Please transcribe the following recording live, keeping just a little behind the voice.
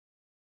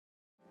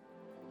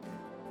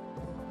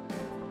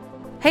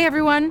Hey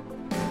everyone,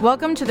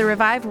 welcome to the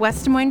Revive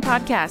West Des Moines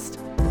podcast.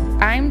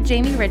 I'm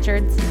Jamie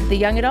Richards, the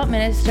young adult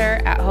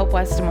minister at Hope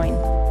West Des Moines.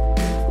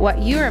 What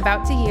you are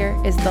about to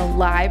hear is the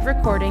live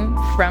recording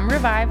from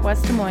Revive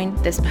West Des Moines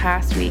this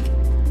past week.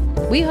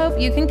 We hope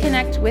you can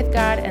connect with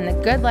God and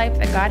the good life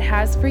that God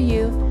has for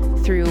you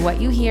through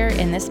what you hear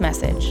in this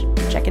message.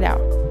 Check it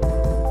out.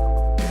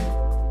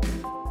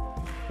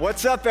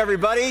 What's up,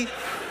 everybody?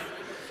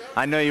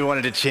 I know you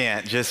wanted to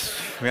chant,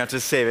 we have to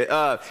save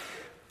it.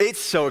 It's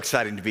so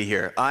exciting to be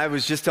here. I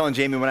was just telling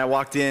Jamie when I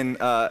walked in,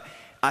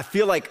 I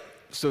feel like,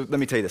 so let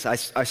me tell you this.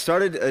 I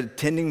started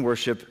attending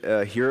worship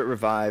here at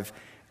Revive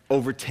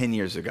over 10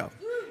 years ago.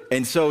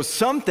 And so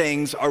some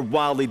things are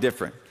wildly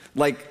different.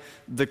 Like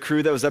the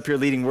crew that was up here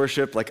leading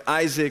worship, like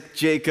Isaac,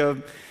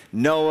 Jacob,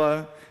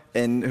 Noah,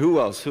 and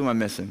who else? Who am I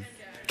missing?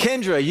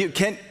 Kendra.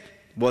 Kent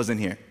wasn't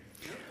here.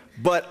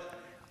 But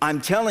I'm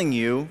telling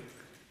you,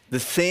 the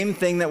same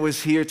thing that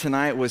was here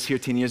tonight was here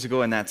 10 years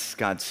ago, and that's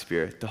God's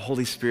Spirit, the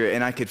Holy Spirit.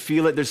 And I could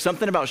feel it. There's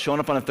something about showing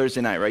up on a Thursday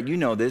night, right? You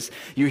know this.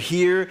 You're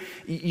here.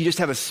 You just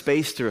have a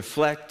space to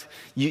reflect.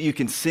 You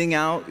can sing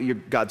out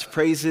God's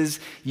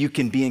praises. You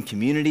can be in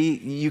community.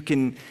 You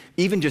can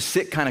even just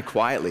sit kind of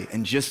quietly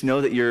and just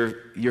know that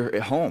you're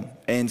at home.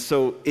 And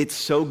so it's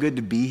so good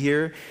to be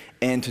here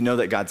and to know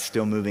that God's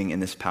still moving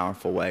in this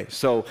powerful way.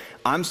 So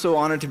I'm so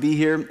honored to be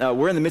here.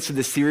 We're in the midst of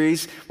this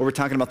series where we're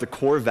talking about the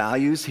core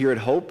values here at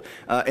Hope.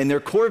 And they're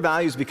core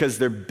values because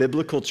they're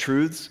biblical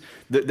truths.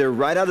 They're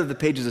right out of the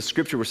pages of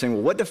Scripture. We're saying,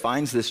 well, what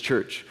defines this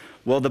church?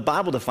 Well, the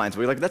Bible defines it.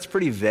 We're like, that's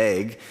pretty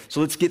vague. So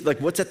let's get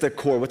what's at the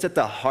core? What's at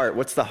the heart?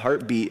 What's the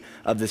heartbeat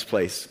of this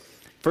place?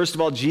 First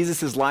of all,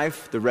 Jesus'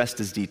 life, the rest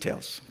is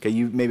details. Okay,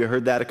 you maybe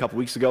heard that a couple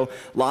weeks ago.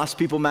 Lost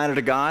people matter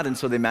to God, and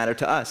so they matter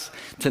to us.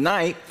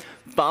 Tonight,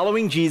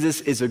 following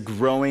Jesus is a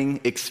growing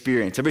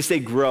experience. Everybody say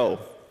grow.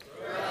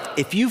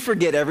 If you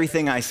forget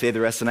everything I say the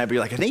rest of the night, but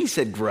you're like, I think he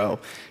said grow,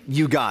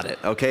 you got it,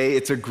 okay?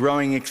 It's a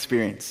growing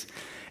experience.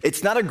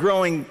 It's not a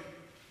growing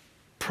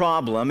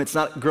problem. It's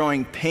not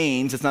growing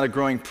pains. It's not a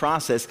growing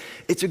process.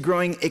 It's a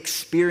growing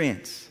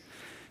experience.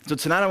 So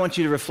tonight I want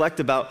you to reflect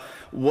about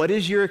what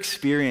is your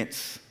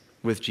experience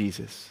with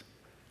Jesus?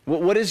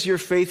 What has your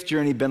faith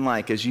journey been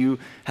like as you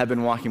have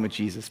been walking with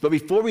Jesus? But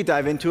before we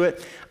dive into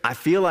it, I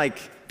feel like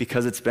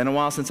because it's been a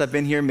while since I've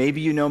been here, maybe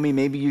you know me,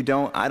 maybe you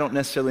don't. I don't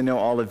necessarily know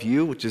all of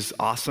you, which is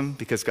awesome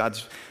because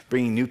God's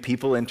bringing new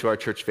people into our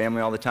church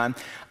family all the time.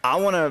 I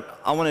want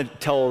to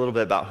tell a little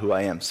bit about who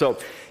I am. So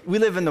we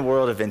live in the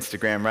world of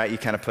Instagram, right? You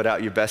kind of put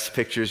out your best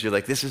pictures. You're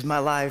like, this is my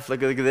life.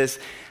 Look at this.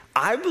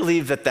 I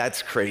believe that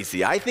that's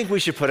crazy. I think we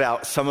should put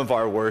out some of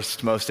our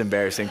worst, most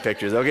embarrassing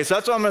pictures. Okay, so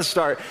that's where I'm going to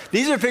start.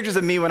 These are pictures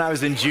of me when I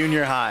was in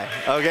junior high,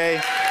 okay?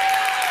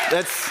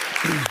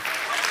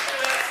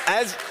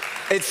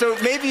 And so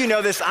maybe you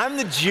know this. I'm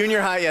the junior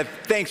high,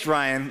 thanks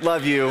Ryan,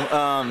 love you.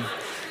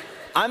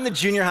 I'm the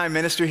junior high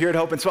minister here at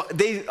Hope, and so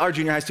our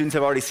junior high students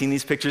have already seen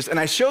these pictures, and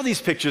I show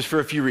these pictures for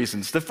a few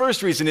reasons. The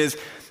first reason is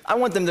I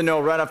want them to know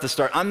right off the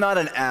start, I'm not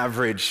an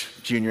average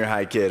junior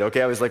high kid,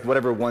 okay? I was like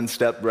whatever one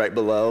step right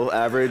below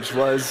average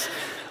was.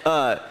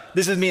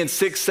 This is me in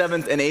 6th,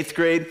 7th, and 8th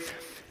grade.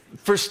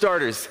 For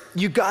starters,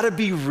 you gotta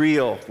be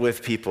real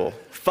with people.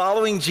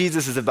 Following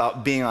Jesus is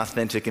about being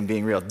authentic and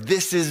being real.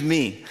 This is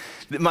me.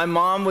 My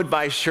mom would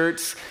buy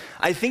shirts.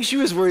 I think she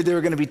was worried they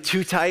were gonna be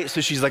too tight,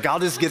 so she's like, I'll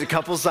just get a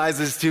couple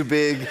sizes too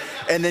big,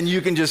 and then you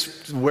can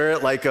just wear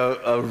it like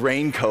a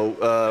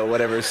raincoat,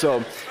 whatever.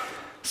 So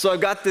I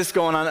got this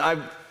going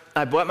on.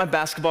 I bought my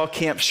basketball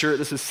camp shirt.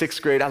 This is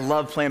 6th grade. I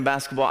love playing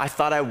basketball. I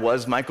thought I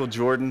was Michael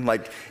Jordan,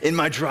 like in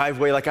my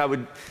driveway,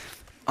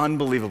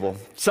 unbelievable.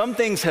 Some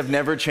things have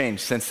never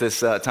changed since this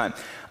time.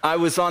 I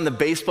was on the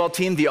baseball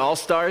team, the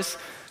All-Stars.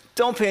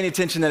 Don't pay any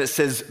attention that it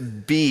says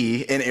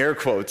B in air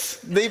quotes.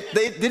 They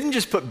didn't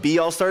just put B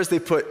All-Stars, they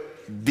put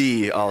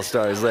B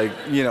All-Stars, and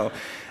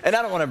I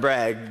don't want to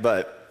brag,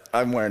 but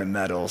I'm wearing a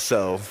medal,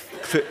 so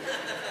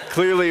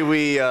clearly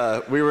we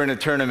were in a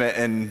tournament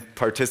and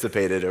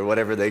participated or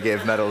whatever they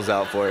gave medals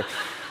out for.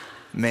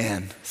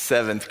 Man,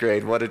 7th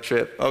grade, what a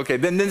trip. Okay,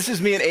 then this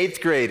is me in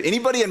 8th grade.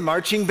 Anybody in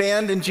marching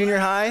band in junior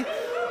high?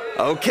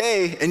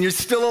 Okay, and you're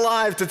still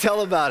alive to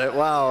tell about it.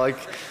 Wow,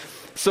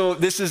 so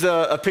this is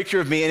a picture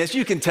of me, and as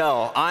you can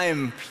tell, I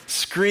am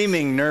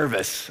screaming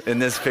nervous in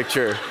this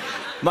picture.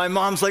 My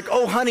mom's like,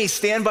 oh, honey,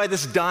 stand by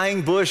this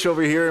dying bush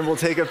over here and we'll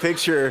take a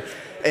picture.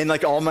 And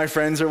all my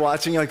friends are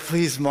watching, like,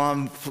 please,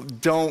 Mom,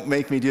 don't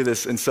make me do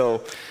this. And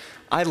so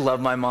I love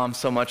my mom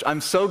so much.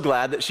 I'm so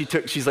glad that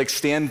she's like,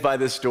 stand by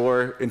this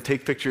door and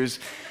take pictures.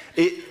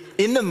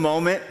 In the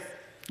moment,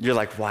 you're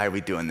like, why are we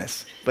doing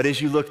this? But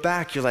as you look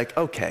back, you're like,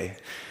 okay,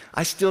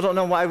 I still don't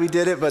know why we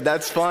did it, but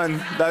that's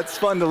fun. That's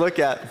fun to look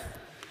at.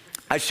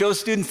 I show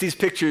students these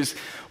pictures,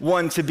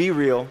 one, to be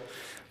real,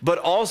 but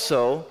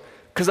also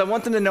because I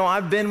want them to know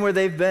I've been where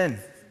they've been.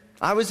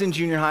 I was in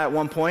junior high at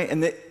one point,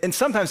 and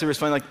sometimes they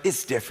respond like,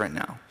 it's different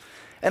now.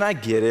 And I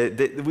get it.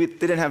 They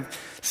didn't have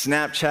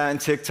Snapchat and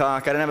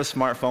TikTok. I didn't have a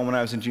smartphone when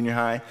I was in junior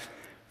high.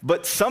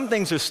 But some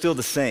things are still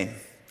the same.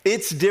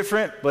 It's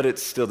different, but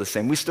it's still the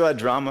same. We still had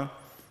drama.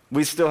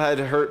 We still had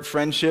hurt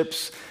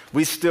friendships.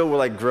 We still were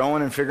like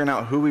growing and figuring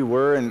out who we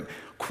were and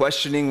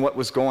questioning what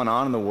was going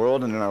on in the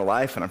world and in our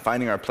life and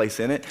finding our place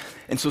in it.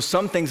 And so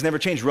some things never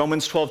changed.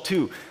 Romans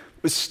 12:2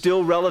 was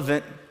still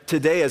relevant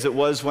today as it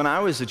was when I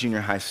was a junior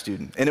high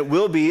student. And it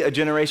will be a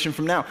generation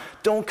from now.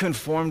 Don't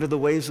conform to the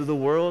ways of the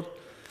world,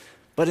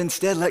 but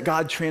instead let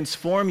God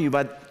transform you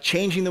by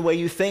changing the way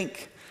you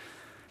think.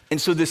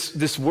 And so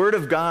this word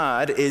of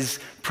God is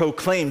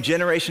proclaimed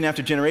generation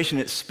after generation.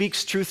 It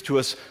speaks truth to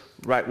us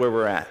right where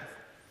we're at.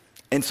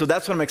 And so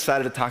that's what I'm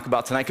excited to talk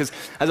about tonight, because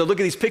as I look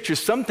at these pictures,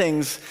 some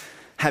things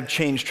have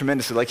changed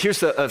tremendously. Like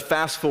here's a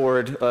fast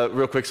forward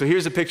real quick. So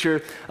here's a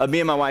picture of me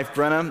and my wife,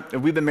 Brenna.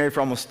 We've been married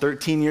for almost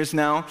 13 years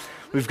now.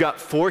 We've got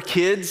 4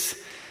 kids.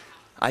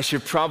 I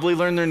should probably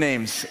learn their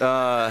names.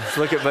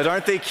 But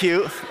aren't they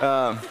cute?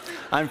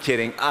 I'm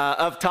kidding.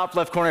 Up top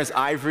left corner is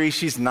Ivory.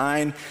 She's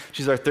 9.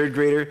 She's our 3rd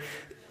grader.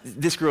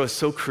 This girl is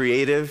so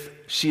creative.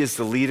 She is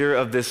the leader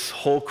of this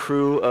whole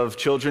crew of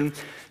children.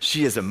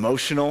 She is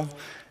emotional,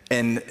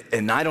 and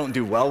I don't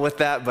do well with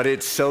that, but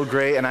it's so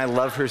great, and I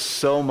love her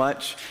so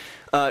much.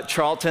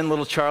 Charlton,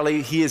 little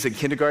Charlie, he is in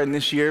kindergarten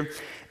this year,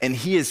 and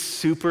he is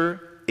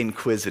super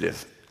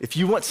inquisitive. If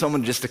you want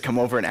someone just to come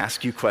over and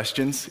ask you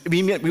questions,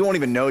 we won't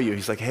even know you.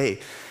 He's like, hey,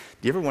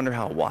 do you ever wonder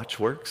how a watch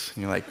works?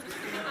 And you're like,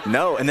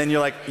 no. And then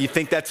you're like, you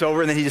think that's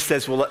over, and then he just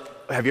says, well,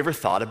 have you ever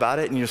thought about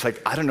it? And you're just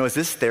like, I don't know, is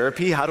this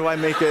therapy? How do I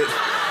make it?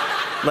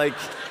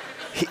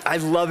 I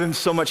love him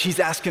so much. He's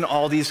asking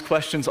all these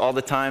questions all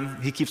the time.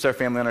 He keeps our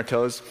family on our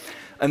toes.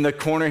 In the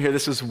corner here,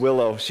 this is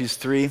Willow. She's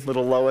 3,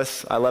 little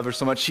Lois. I love her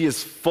so much. She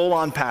is full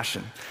on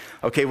passion.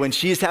 Okay, when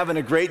she's having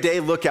a great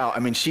day, look out. I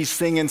mean, she's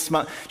singing,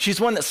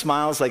 she's one that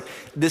smiles, like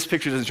this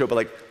picture doesn't show, but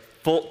like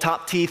full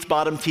top teeth,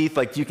 bottom teeth,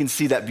 like you can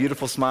see that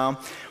beautiful smile.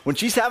 When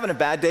she's having a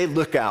bad day,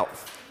 look out,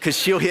 because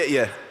she'll hit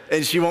you.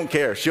 And she won't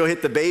care. She'll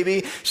hit the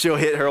baby, she'll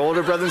hit her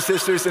older brothers and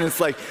sisters, and it's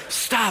like,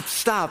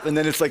 stop. And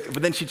then it's like,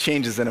 but then she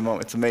changes in a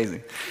moment. It's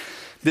amazing.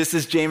 This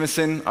is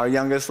Jameson, our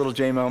youngest, little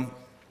J-Mo.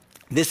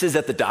 This is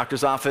at the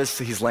doctor's office.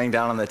 He's laying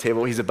down on the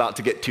table. He's about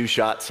to get 2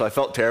 shots, so I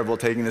felt terrible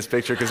taking this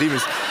picture because he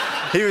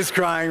was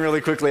crying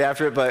really quickly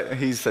after it, but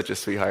he's such a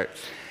sweetheart.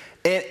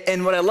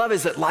 And what I love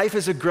is that life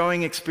is a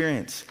growing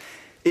experience.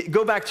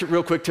 Go back to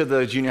real quick to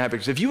the junior high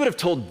pictures. If you would have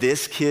told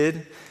this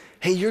kid,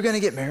 hey, you're gonna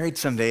get married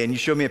someday, and you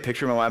showed me a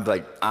picture of my wife, I'd be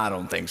like, I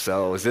don't think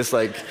so. Is this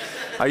like,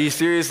 are you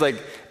serious? Like,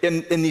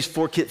 in these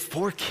 4 kids,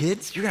 4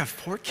 kids? You're gonna have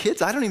 4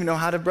 kids? I don't even know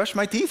how to brush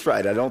my teeth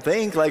right, I don't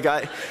think.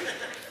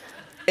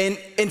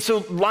 And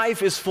so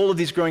life is full of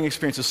these growing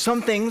experiences.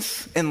 Some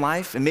things in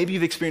life, and maybe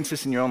you've experienced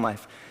this in your own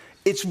life,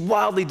 it's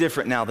wildly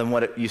different now than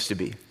what it used to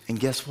be. And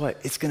guess what?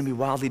 It's gonna be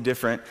wildly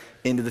different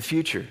into the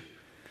future.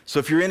 So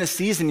if you're in a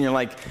season, you're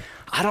like,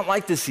 I don't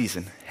like this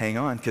season, hang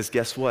on, because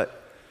guess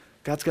what?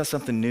 God's got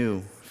something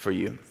new for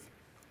you.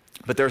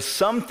 But there are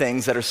some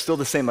things that are still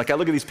the same. Like I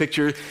look at these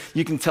pictures,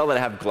 you can tell that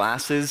I have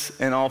glasses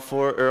in all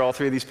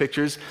 3 of these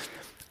pictures.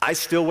 I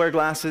still wear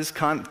glasses,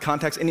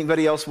 contacts.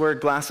 Anybody else wear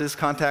glasses,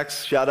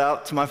 contacts? Shout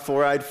out to my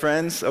 4-eyed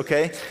friends,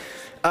 okay?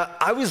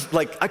 I was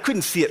like, I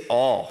couldn't see at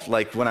all,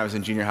 like when I was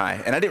in junior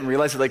high. And I didn't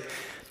realize it, like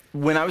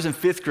when I was in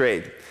 5th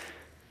grade,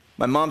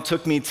 my mom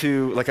took me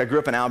to, like I grew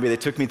up in Albia, they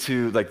took me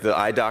to like the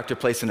eye doctor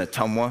place in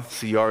Ottumwa.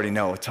 So you already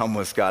know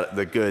Ottumwa's got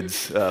the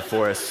goods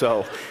for us.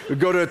 So we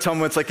go to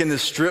Ottumwa, it's like in the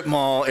strip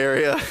mall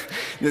area.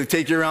 They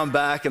take you around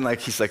back and like,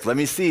 he's like, let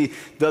me see,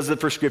 does the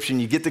prescription,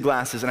 you get the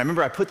glasses. And I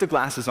remember I put the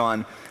glasses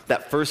on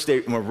that first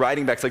day and we're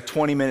riding back, it's like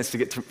 20 minutes to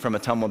get from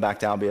Ottumwa back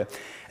to Albia.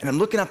 And I'm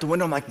looking out the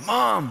window, I'm like,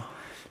 Mom.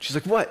 She's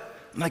like, what?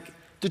 I'm like,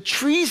 the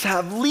trees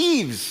have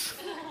leaves.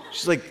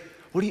 She's like,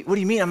 what do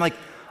you mean? I'm like,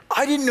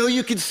 I didn't know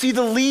you could see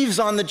the leaves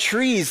on the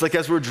trees, like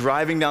as we're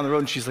driving down the road.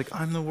 And she's like,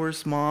 I'm the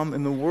worst mom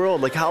in the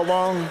world. Like how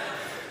long?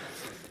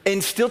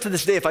 And still to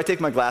this day, if I take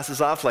my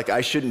glasses off, like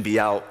I shouldn't be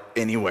out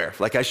anywhere.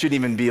 Like I shouldn't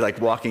even be like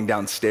walking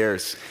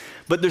downstairs.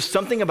 But there's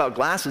something about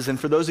glasses. And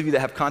for those of you that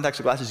have contacts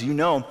or glasses, you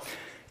know,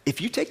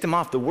 if you take them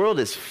off, the world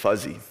is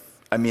fuzzy.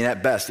 I mean,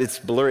 at best, it's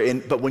blurry.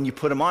 But when you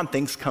put them on,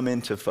 things come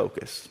into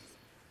focus.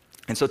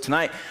 And so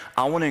tonight,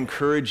 I want to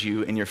encourage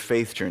you in your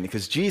faith journey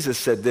because Jesus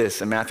said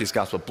this in Matthew's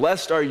gospel,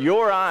 blessed are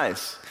your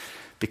eyes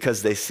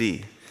because they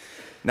see.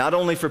 Not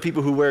only for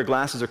people who wear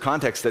glasses or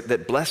contacts,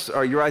 that blessed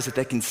are your eyes that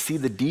they can see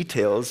the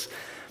details,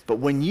 but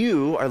when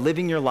you are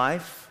living your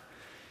life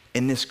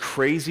in this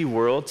crazy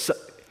world, so,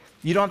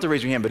 you don't have to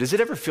raise your hand, but does it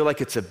ever feel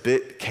like it's a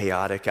bit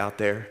chaotic out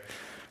there?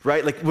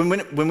 Right? Like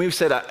when we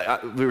said,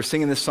 we were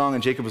singing this song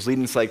and Jacob was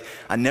leading, it's like,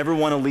 I never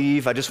want to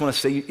leave. I just want to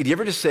say, do you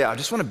ever just say, I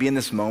just want to be in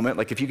this moment?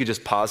 Like if you could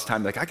just pause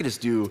time, like I could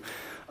just do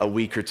a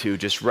week or two,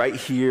 just right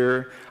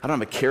here. I don't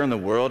have a care in the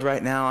world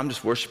right now. I'm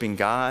just worshiping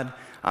God.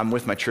 I'm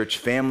with my church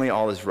family.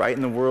 All is right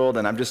in the world.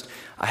 And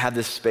I have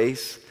this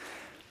space.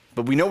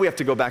 But we know we have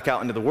to go back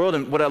out into the world.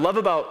 And what I love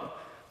about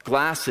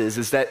glasses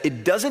is that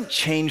it doesn't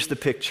change the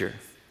picture.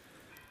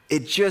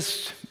 It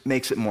just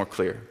makes it more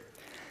clear.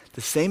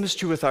 The same is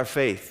true with our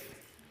faith.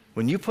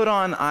 When you put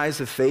on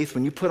eyes of faith,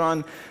 when you put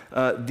on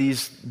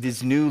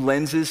these new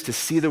lenses to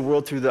see the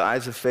world through the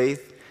eyes of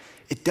faith,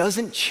 it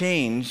doesn't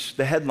change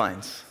the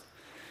headlines.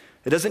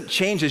 It doesn't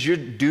change as you're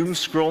doom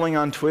scrolling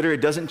on Twitter.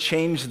 It doesn't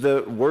change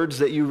the words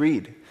that you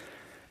read.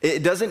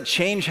 It doesn't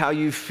change how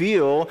you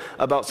feel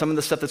about some of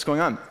the stuff that's going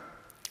on.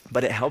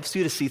 But it helps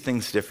you to see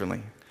things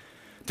differently,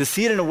 to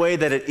see it in a way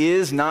that it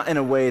is, not in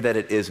a way that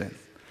it isn't.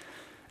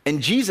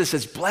 And Jesus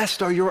says,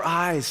 blessed are your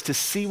eyes to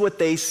see what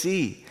they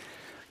see.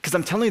 Because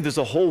I'm telling you, there's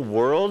a whole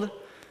world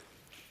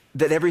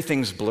that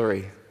everything's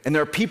blurry. And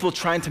there are people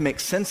trying to make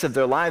sense of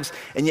their lives,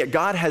 and yet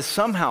God has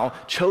somehow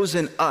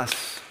chosen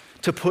us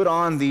to put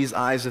on these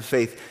eyes of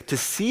faith, to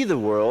see the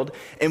world,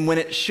 and when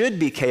it should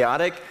be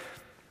chaotic,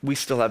 we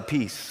still have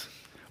peace.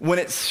 When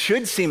it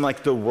should seem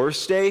like the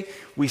worst day,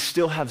 we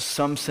still have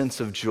some sense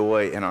of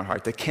joy in our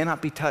heart that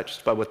cannot be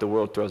touched by what the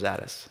world throws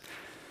at us.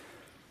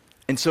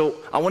 And so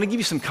I want to give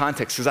you some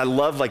context, because I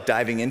love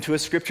diving into a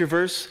scripture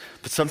verse,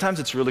 but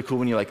sometimes it's really cool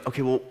when you're like,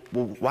 okay, well,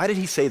 why did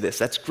he say this?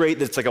 That's great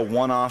that it's like a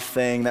one-off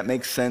thing, that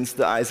makes sense,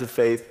 the eyes of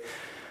faith.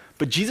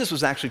 But Jesus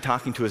was actually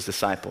talking to his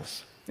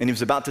disciples. And he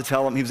was about to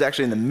tell them, he was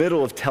actually in the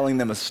middle of telling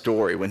them a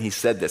story when he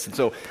said this. And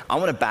so I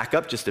want to back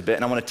up just a bit,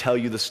 and I want to tell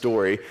you the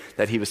story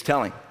that he was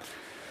telling.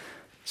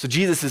 So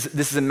this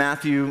is in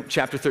Matthew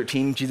chapter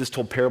 13. Jesus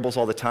told parables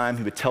all the time.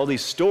 He would tell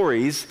these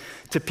stories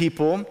to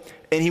people,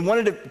 and he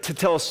wanted to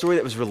tell a story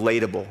that was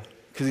relatable.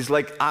 Because he's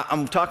like,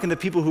 I'm talking to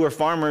people who are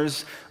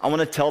farmers. I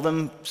want to tell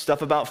them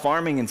stuff about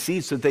farming and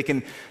seeds so that they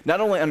can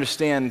not only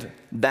understand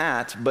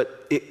that,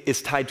 but it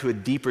is tied to a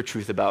deeper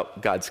truth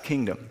about God's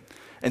kingdom.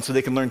 And so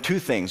they can learn two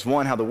things.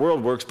 One, how the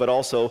world works, but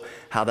also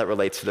how that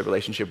relates to the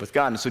relationship with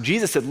God. And so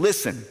Jesus said,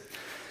 listen.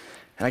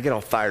 And I get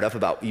all fired up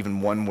about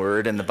even one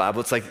word in the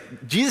Bible. It's like,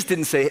 Jesus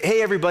didn't say,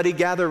 hey, everybody,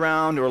 gather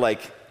around, or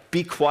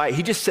be quiet.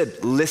 He just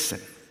said, listen.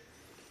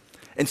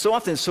 And so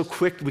often it's so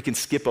quick we can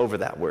skip over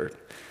that word.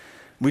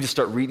 We just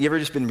start reading. You ever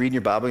just been reading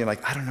your Bible and you're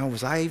like, I don't know,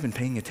 was I even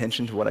paying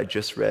attention to what I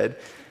just read?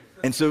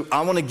 And so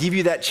I want to give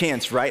you that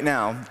chance right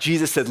now.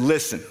 Jesus said,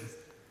 listen.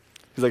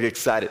 He's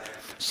excited.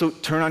 So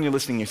turn on your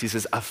listening ears. He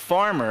says, a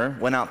farmer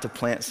went out to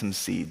plant some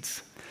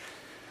seeds.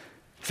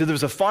 So there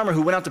was a farmer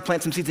who went out to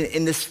plant some seeds,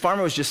 and this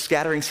farmer was just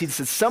scattering seeds.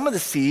 He said some of the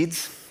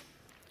seeds,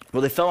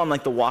 they fell on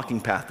the walking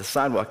path, the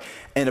sidewalk,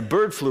 and a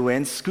bird flew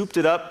in, scooped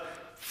it up,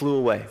 flew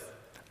away.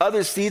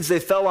 Other seeds, they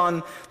fell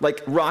on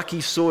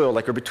rocky soil,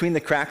 or between the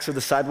cracks of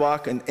the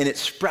sidewalk, and it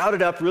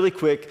sprouted up really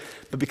quick,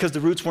 but because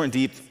the roots weren't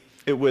deep,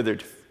 it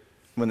withered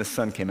when the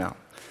sun came out.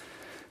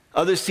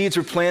 Other seeds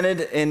were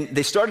planted, and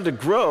they started to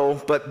grow,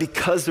 but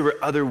because there were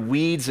other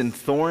weeds and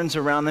thorns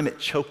around them, it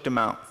choked them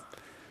out,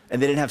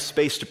 and they didn't have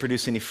space to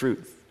produce any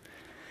fruit.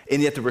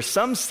 And yet there were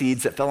some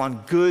seeds that fell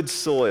on good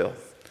soil,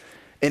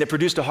 and it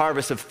produced a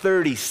harvest of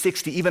 30,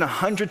 60, even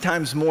 100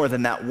 times more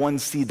than that one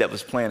seed that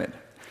was planted.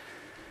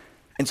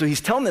 And so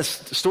he's telling this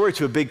story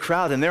to a big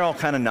crowd, and they're all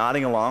kind of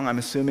nodding along, I'm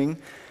assuming,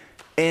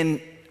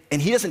 and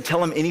he doesn't tell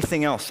them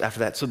anything else after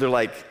that. So they're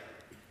like,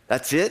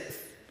 that's it?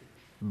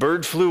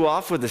 Bird flew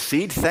off with a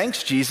seed?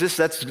 Thanks, Jesus.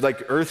 That's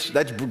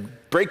that's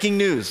breaking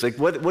news.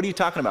 What are you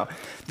talking about?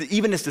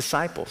 Even his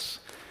disciples,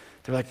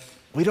 they're like,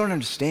 we don't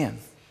understand.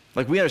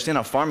 We understand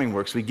how farming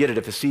works. We get it.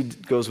 If a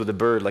seed goes with a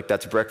bird,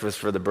 that's breakfast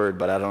for the bird,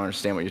 but I don't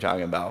understand what you're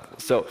talking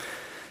about. So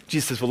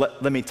Jesus says, well,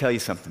 let me tell you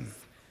something.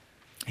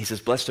 He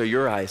says, blessed are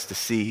your eyes to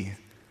see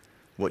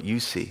what you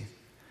see.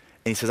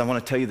 And he says, I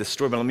want to tell you the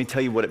story, but let me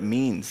tell you what it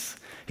means.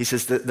 He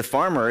says that the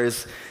farmer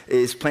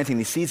is planting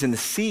these seeds, and the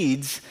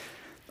seeds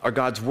are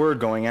God's word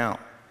going out.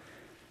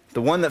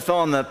 The one that fell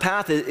on the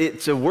path,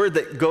 it's a word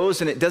that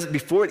goes, and it does it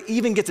before it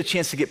even gets a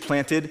chance to get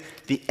planted.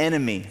 The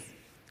enemy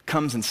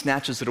comes and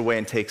snatches it away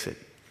and takes it.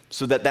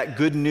 So that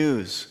good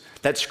news,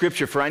 that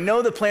scripture, for I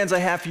know the plans I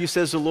have for you,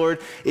 says the Lord,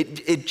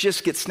 it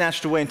just gets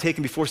snatched away and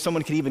taken before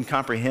someone can even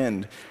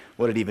comprehend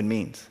what it even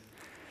means.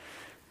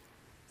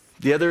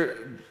 The other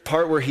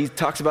part where he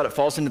talks about it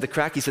falls into the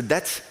crack, he said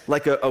that's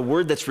like a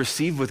word that's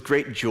received with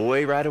great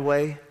joy right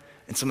away.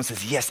 And someone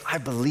says, yes, I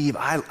believe,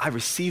 I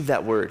receive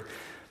that word.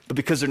 But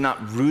because they're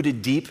not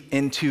rooted deep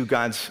into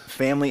God's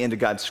family, into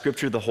God's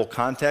scripture, the whole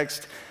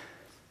context,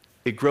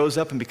 it grows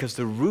up, and because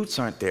the roots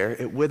aren't there,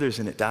 it withers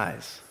and it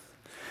dies.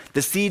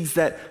 The seeds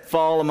that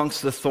fall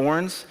amongst the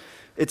thorns,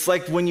 it's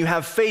like when you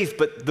have faith,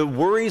 but the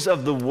worries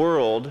of the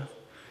world,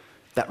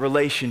 that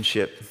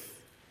relationship,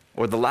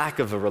 or the lack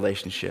of a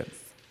relationship,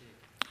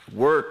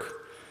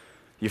 work,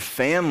 your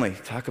family,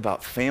 talk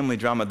about family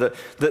drama,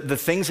 the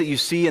things that you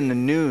see in the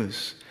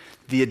news,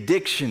 the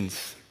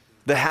addictions,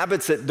 the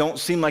habits that don't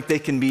seem like they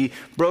can be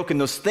broken,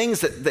 those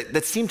things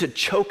that seem to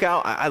choke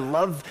out. I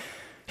love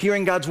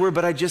hearing God's word,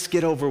 but I just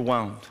get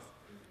overwhelmed.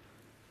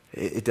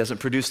 It doesn't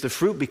produce the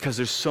fruit because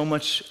there's so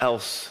much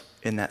else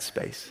in that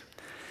space.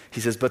 He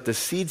says, but the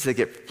seeds that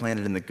get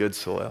planted in the good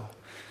soil,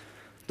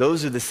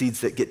 those are the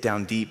seeds that get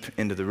down deep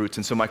into the roots.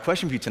 And so my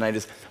question for you tonight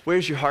is,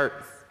 where's your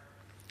heart?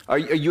 Are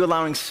you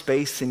allowing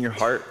space in your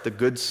heart, the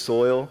good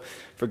soil,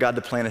 for God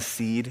to plant a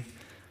seed?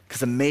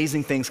 Because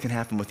amazing things can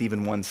happen with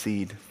even one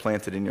seed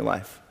planted in your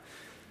life.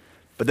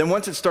 But then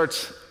once it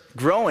starts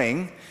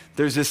growing,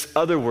 there's this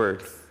other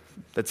word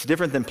that's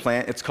different than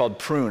plant. It's called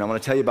prune. I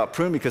want to tell you about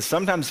prune because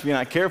sometimes if you're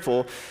not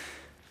careful,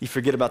 you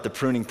forget about the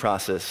pruning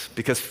process,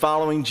 because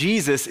following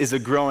Jesus is a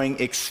growing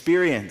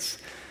experience.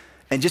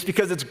 And just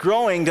because it's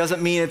growing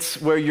doesn't mean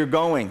it's where you're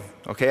going,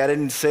 okay? I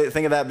didn't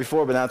think of that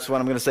before, but that's what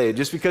I'm going to say.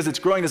 Just because it's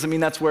growing doesn't mean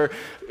that's where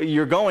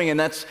you're going, and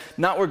that's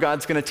not where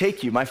God's going to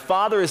take you. My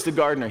Father is the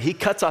gardener. He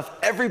cuts off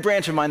every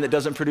branch of mine that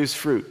doesn't produce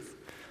fruit.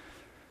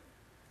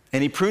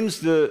 And he prunes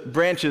the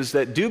branches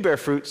that do bear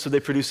fruit so they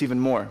produce even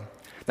more.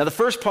 Now, the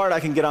first part I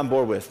can get on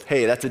board with.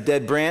 Hey, that's a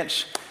dead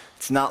branch.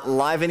 It's not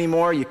live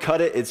anymore. You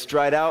cut it. It's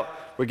dried out.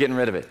 We're getting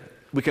rid of it.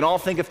 We can all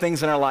think of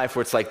things in our life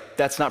where it's like,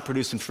 that's not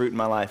producing fruit in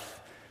my life.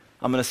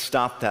 I'm going to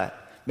stop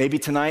that. Maybe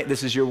tonight,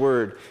 this is your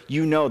word.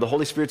 You know, the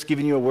Holy Spirit's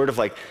giving you a word of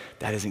like,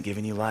 that isn't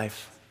giving you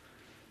life.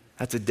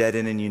 That's a dead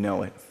end and you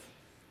know it.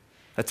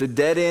 That's a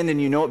dead end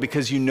and you know it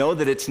because you know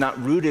that it's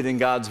not rooted in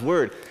God's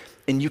word.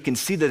 And you can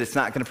see that it's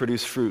not going to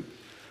produce fruit.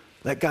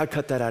 Let God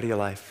cut that out of your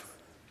life.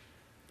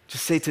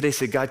 Just say today,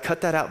 say, God,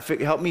 cut that out.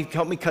 Help me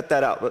cut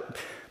that out.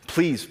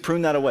 Please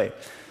prune that away.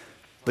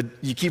 But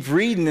you keep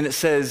reading and it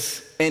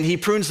says, and he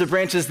prunes the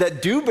branches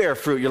that do bear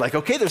fruit. You're like,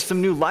 okay, there's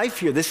some new life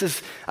here.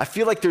 I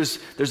feel like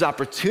there's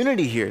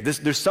opportunity here.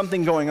 There's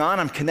something going on.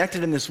 I'm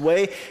connected in this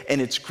way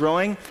and it's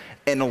growing.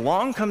 And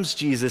along comes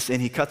Jesus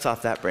and he cuts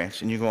off that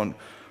branch. And you're going,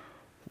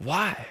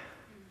 why?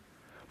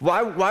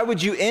 Why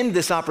would you end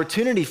this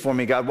opportunity for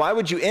me, God? Why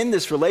would you end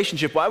this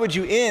relationship? Why would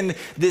you end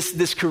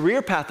this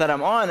career path that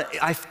I'm on?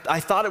 I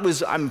thought it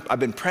was, I've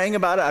been praying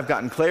about it. I've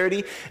gotten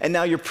clarity. And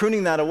now you're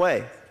pruning that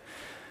away.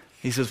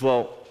 He says,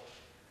 well,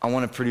 I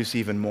want to produce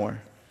even more.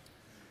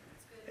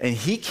 And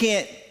he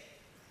can't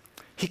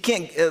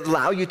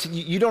allow you to,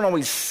 you don't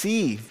always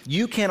see,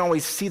 you can't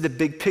always see the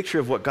big picture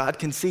of what God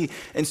can see.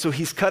 And so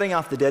he's cutting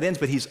off the dead ends,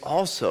 but he's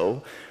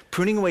also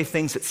pruning away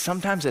things that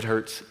sometimes it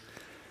hurts.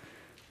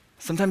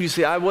 Sometimes you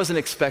say, I wasn't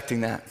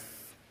expecting that.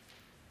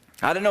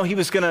 I didn't know he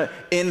was going to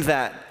end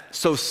that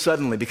so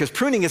suddenly, because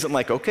pruning isn't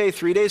like, okay,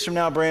 3 days from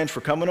now, branch,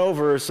 we're coming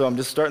over, so I'm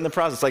just starting the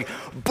process. Like,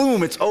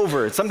 boom, it's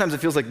over. Sometimes it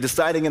feels like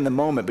deciding in the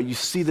moment, but you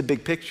see the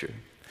big picture.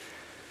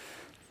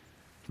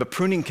 But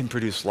pruning can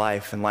produce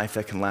life, and life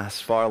that can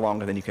last far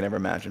longer than you can ever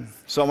imagine.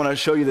 So I want to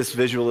show you this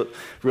visual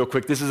real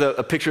quick. This is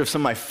a picture of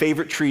some of my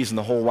favorite trees in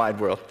the whole wide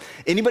world.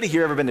 Anybody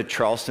here ever been to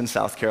Charleston,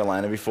 South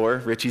Carolina before?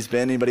 Richie's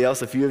been. Anybody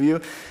else? A few of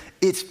you?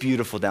 It's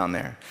beautiful down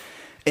there.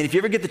 And if you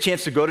ever get the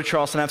chance to go to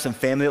Charleston, I have some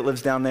family that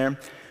lives down there.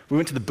 We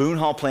went to the Boone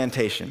Hall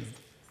Plantation.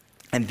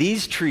 And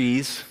these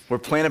trees were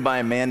planted by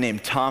a man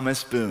named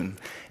Thomas Boone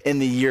in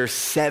the year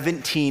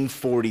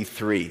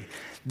 1743.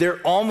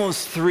 They're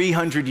almost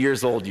 300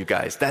 years old, you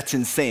guys. That's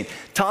insane.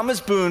 Thomas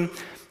Boone,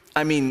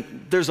 I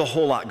mean, there's a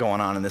whole lot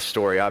going on in this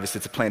story. Obviously,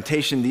 it's a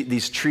plantation.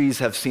 These trees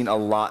have seen a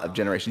lot of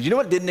generations. You know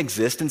what didn't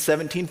exist in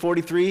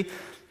 1743?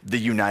 The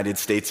United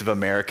States of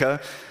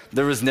America.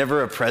 There was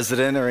never a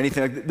president or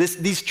anything like this.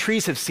 These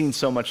trees have seen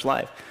so much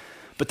life.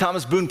 But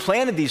Thomas Boone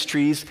planted these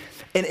trees,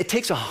 and it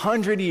takes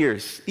 100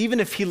 years, even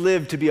if he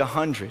lived to be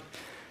 100.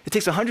 It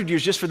takes 100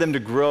 years just for them to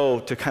grow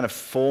to kind of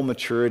full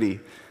maturity.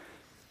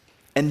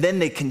 And then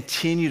they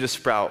continue to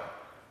sprout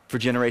for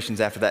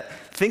generations after that.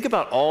 Think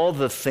about all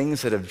the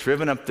things that have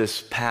driven up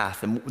this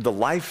path and the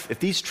life, if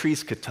these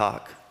trees could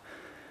talk,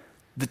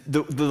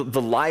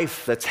 the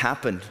life that's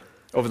happened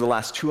over the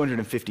last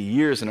 250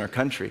 years in our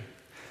country.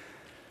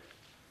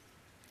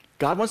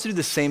 God wants to do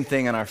the same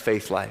thing in our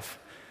faith life.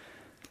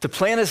 To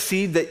plant a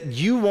seed that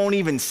you won't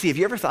even see. Have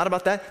you ever thought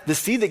about that? The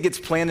seed that gets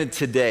planted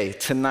today,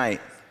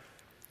 tonight,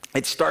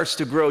 it starts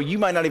to grow. You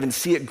might not even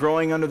see it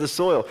growing under the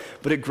soil,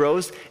 but it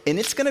grows, and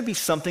it's going to be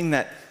something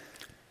that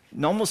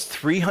in almost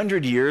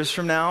 300 years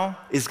from now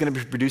is going to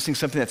be producing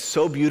something that's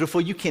so beautiful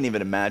you can't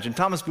even imagine.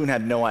 Thomas Boone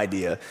had no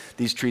idea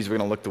these trees were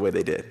going to look the way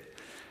they did.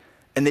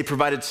 And they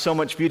provided so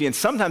much beauty. And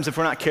sometimes if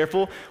we're not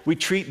careful, we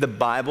treat the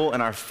Bible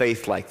and our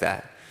faith like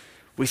that.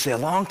 We say a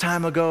long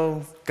time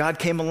ago, God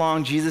came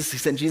along, he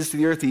sent Jesus to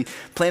the earth, he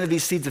planted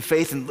these seeds of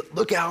faith, and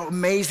look how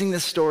amazing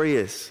this story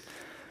is.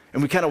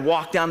 And we kind of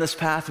walk down this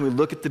path and we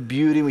look at the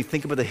beauty and we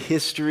think about the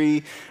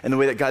history and the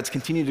way that God's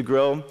continued to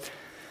grow.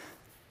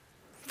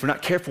 If we're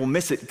not careful, we'll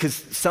miss it, because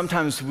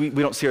sometimes we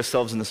don't see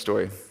ourselves in the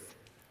story.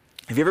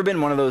 Have you ever been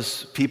one of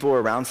those people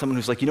or around someone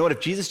who's like, you know what, if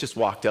Jesus just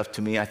walked up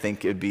to me, I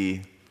think it'd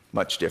be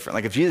much different.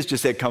 Like if Jesus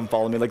just said, come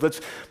follow me, like let's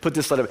put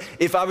this slide up.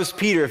 If I was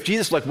Peter, if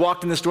Jesus like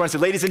walked in this door and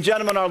said, ladies and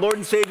gentlemen, our Lord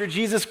and Savior,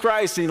 Jesus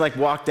Christ, and he like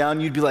walked down,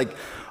 you'd be like,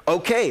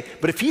 okay.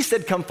 But if he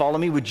said, come follow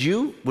me, would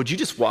you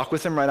just walk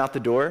with him right out the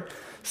door?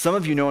 Some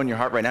of you know in your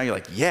heart right now, you're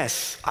like,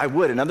 yes, I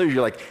would. And others,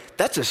 you're like,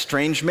 that's a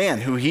strange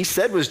man who he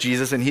said was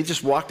Jesus and he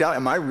just walked out.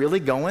 Am I really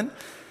going?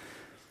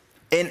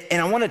 And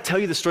I want to tell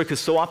you the story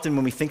because so often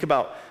when we think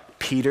about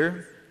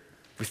Peter,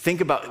 we think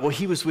about, well,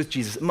 he was with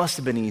Jesus. It must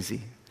have been easy.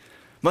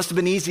 Must have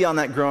been easy on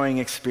that growing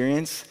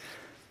experience.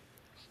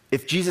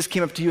 If Jesus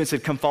came up to you and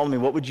said, come follow me,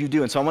 what would you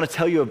do? And so I want to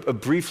tell you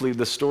briefly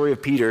the story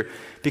of Peter,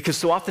 because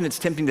so often it's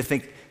tempting to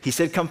think, he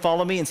said, come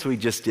follow me, and so he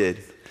just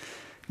did.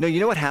 No,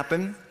 you know what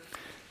happened?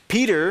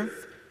 Peter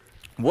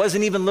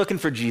wasn't even looking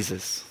for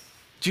Jesus.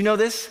 Do you know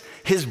this?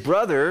 His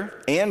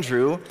brother,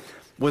 Andrew,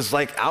 was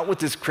like out with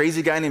this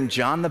crazy guy named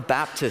John the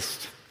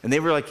Baptist. And they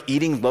were like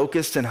eating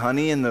locusts and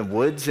honey in the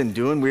woods and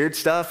doing weird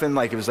stuff. And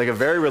like, it was like a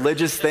very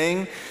religious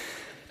thing.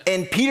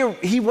 And Peter,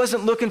 he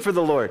wasn't looking for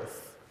the Lord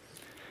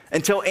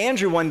until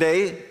Andrew one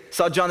day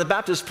saw John the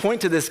Baptist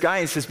point to this guy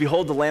and says,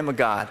 "Behold the Lamb of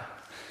God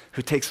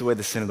who takes away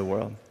the sin of the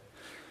world."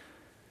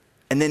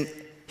 And then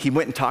he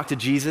went and talked to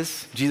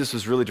Jesus. Jesus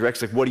was really direct.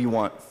 He's like, "What do you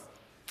want?"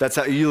 That's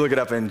how you look it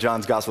up in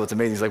John's gospel. It's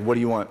amazing. He's like, "What do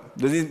you want?"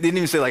 They didn't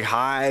even say like,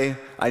 "Hi,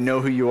 I know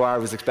who you are. I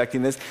was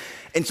expecting this."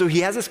 And so he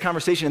has this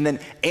conversation, and then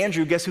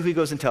Andrew, guess who he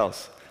goes and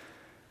tells?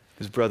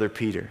 His brother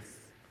Peter.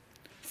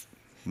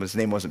 His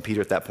name wasn't Peter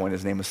at that point.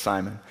 His name was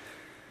Simon.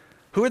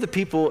 Who are the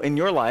people in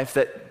your life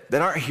that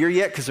aren't here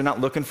yet because they're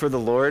not looking for the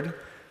Lord,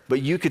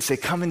 but you could say,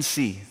 "Come and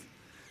see"?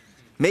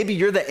 Maybe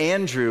you're the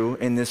Andrew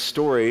in this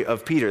story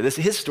of Peter.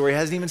 His story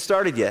hasn't even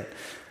started yet.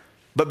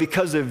 But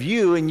because of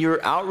you and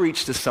your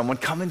outreach to someone,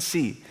 come and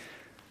see.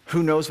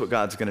 Who knows what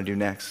God's going to do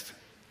next?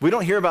 We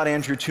don't hear about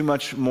Andrew too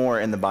much more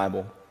in the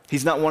Bible.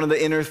 He's not one of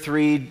the inner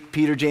three,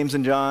 Peter, James,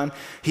 and John.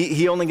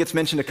 He only gets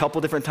mentioned a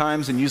couple different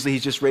times, and usually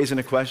he's just raising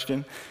a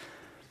question.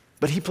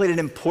 But he played an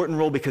important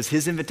role because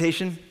his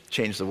invitation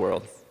changed the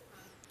world.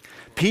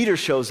 Peter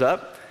shows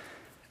up,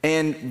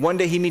 and one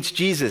day he meets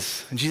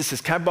Jesus. And Jesus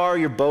says, "Can I borrow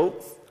your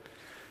boat?"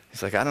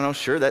 He's like, "I don't know,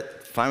 sure,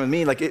 that's fine with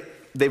me."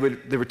 They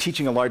were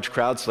teaching a large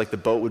crowd, so like the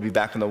boat would be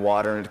back in the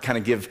water and to kind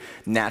of give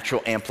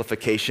natural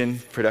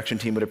amplification. Production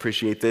team would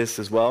appreciate this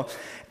as well.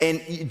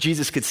 And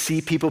Jesus could see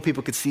people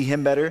could see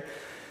him better.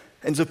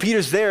 And so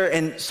Peter's there,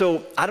 and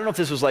so I don't know if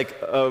this was like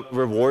a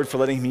reward for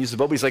letting him use the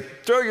boat, but he's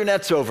like, "Throw your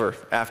nets over,"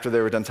 after they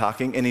were done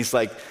talking. And he's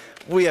like,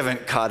 "We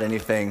haven't caught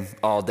anything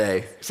all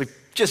day." He's like,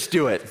 "Just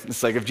do it."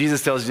 It's like, if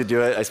Jesus tells you to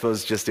do it, I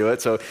suppose just do it.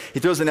 So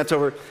he throws the nets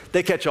over.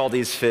 They catch all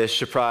these fish,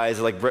 surprise,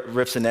 like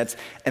rips the nets.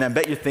 And I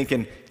bet you're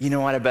thinking, you know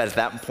what, I bet at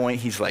that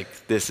point he's like,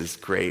 "This is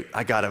great.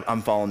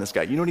 I'm following this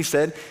guy." You know what he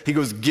said? He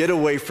goes, "Get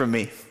away from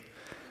me.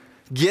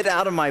 Get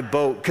out of my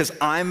boat because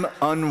I'm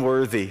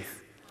unworthy."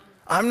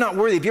 I'm not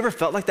worthy. Have you ever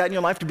felt like that in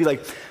your life, to be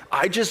like,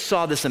 I just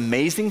saw this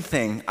amazing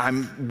thing.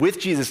 I'm with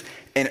Jesus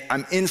and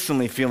I'm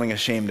instantly feeling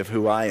ashamed of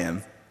who I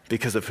am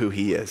because of who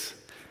he is.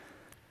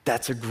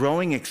 That's a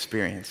growing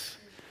experience.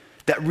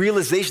 That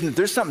realization that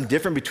there's something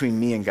different between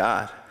me and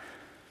God.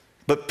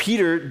 But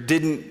Peter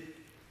didn't,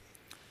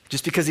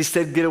 just because he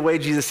said, "Get away,"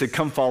 Jesus said,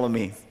 "Come follow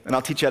me, and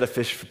I'll teach you how to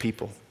fish for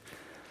people."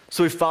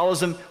 So he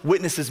follows him,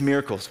 witnesses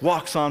miracles,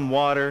 walks on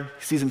water,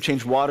 sees him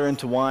change water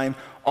into wine,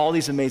 all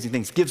these amazing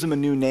things, gives him a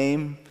new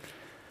name.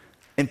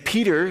 And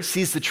Peter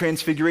sees the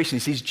transfiguration. He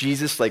sees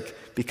Jesus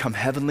like become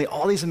heavenly,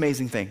 all these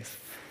amazing things.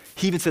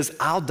 He even says,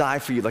 "I'll die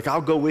for you, like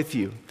I'll go with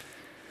you."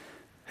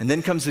 And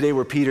then comes the day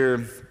where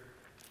Peter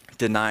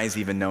denies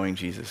even knowing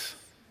Jesus,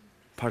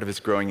 part of his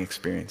growing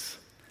experience.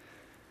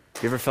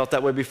 You ever felt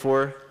that way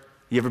before?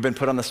 You ever been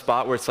put on the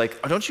spot where it's like,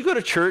 "Oh, don't you go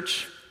to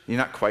church?" You're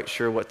not quite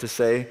sure what to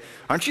say.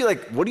 Aren't you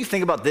like, "What do you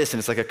think about this?" And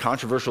it's like a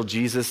controversial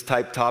Jesus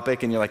type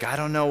topic, and you're like, "I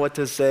don't know what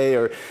to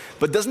say."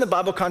 But doesn't the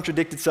Bible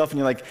contradict itself? And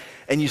you're like,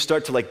 and you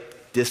start to like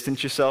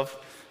distance yourself,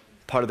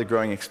 part of the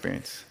growing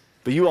experience.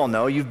 But you all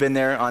know, you've been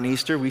there on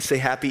Easter. We say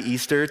Happy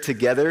Easter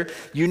together.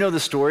 You know the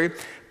story.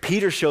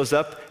 Peter shows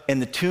up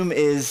and the tomb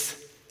is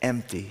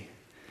empty.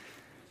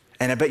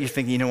 And I bet you're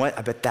thinking, you know what?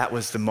 I bet that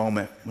was the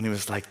moment when he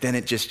was like, then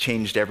it just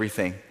changed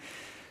everything.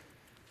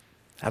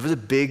 That was a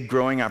big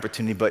growing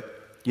opportunity,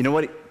 but you know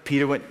what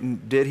Peter went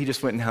and did? He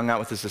just went and hung out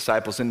with his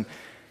disciples, and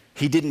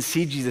he didn't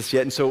see Jesus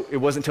yet, and so it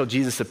wasn't until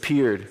Jesus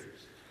appeared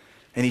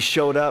and he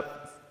showed up.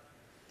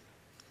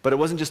 But it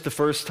wasn't just the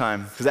first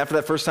time, because after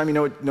that first time, you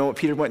know what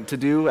Peter went to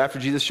do after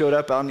Jesus showed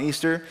up on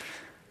Easter?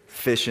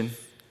 Fishing.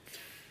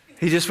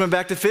 He just went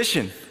back to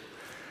fishing.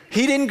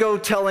 He didn't go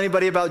tell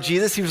anybody about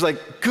Jesus. He was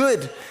like,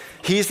 "Good,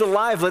 he's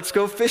alive, let's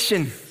go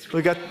fishing."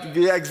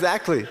 Yeah,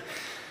 exactly.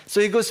 So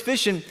he goes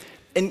fishing,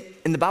 and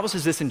the Bible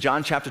says this in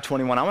John chapter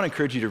 21. I want to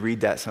encourage you to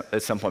read that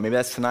at some point. Maybe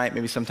that's tonight,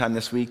 maybe sometime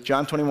this week.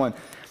 John 21.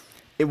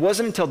 It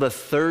wasn't until the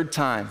third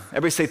time.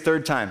 Everybody say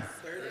third time.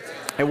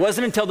 It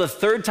wasn't until the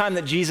third time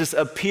that Jesus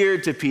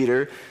appeared to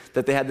Peter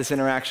that they had this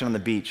interaction on the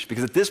beach.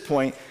 Because at this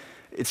point,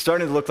 it's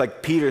starting to look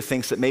like Peter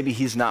thinks that maybe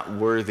he's not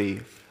worthy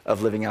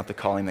of living out the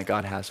calling that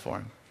God has for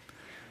him.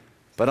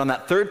 But on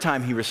that third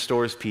time, he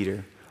restores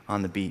Peter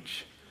on the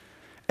beach.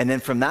 And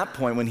then from that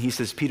point, when he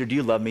says, "Peter, do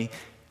you love me?"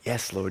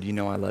 "Yes, Lord, you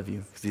know I love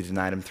you," because he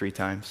denied him 3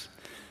 times.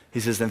 He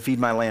says, "Then feed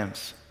my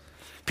lambs."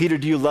 "Peter,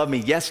 do you love me?"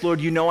 "Yes,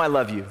 Lord, you know I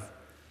love you.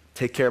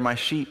 Take care of my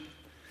sheep."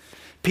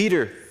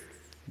 "Peter,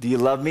 do you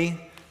love me?"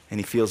 And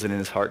he feels it in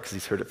his heart because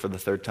he's heard it for the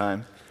third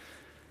time.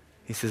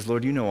 He says,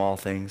 "Lord, you know all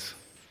things.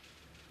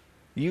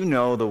 You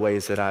know the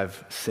ways that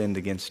I've sinned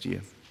against you.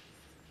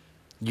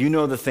 You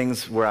know the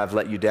things where I've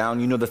let you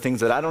down. You know the things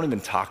that I don't even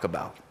talk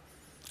about.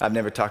 I've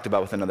never talked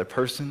about with another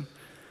person.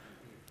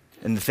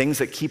 And the things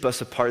that keep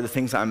us apart, the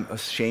things I'm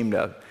ashamed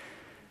of."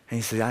 And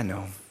he says, "I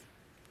know."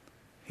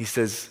 He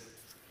says,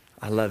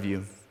 "I love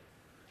you."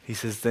 He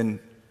says, "Then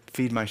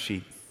feed my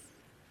sheep."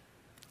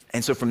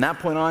 And so from that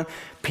point on,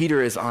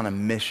 Peter is on a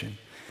mission.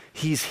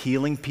 He's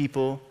healing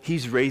people.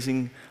 He's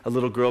raising a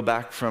little girl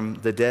back from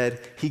the dead.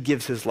 He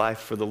gives his life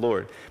for the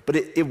Lord. But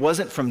it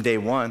wasn't from day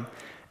one.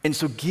 And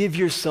so give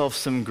yourself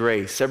some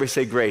grace. Everybody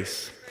say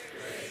grace.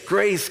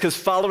 Grace, because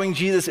following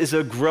Jesus is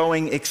a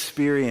growing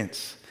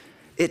experience.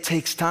 It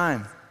takes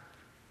time.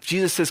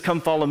 Jesus says,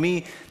 come follow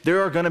me.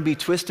 There are going to be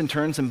twists and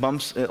turns and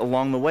bumps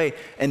along the way,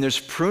 and there's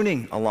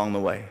pruning along the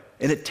way.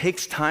 And it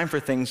takes time for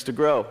things to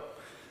grow.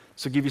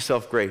 So give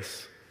yourself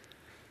grace,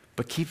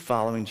 but keep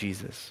following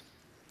Jesus.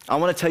 I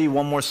want to tell you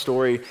one more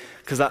story,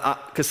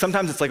 because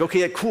sometimes it's like,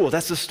 okay, cool,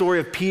 that's the story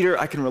of Peter.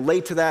 I can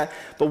relate to that,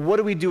 but what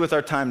do we do with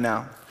our time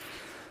now?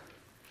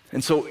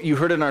 And so you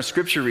heard in our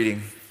scripture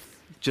reading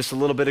just a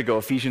little bit ago,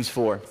 Ephesians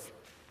 4.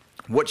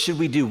 What should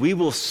we do? We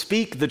will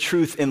speak the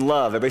truth in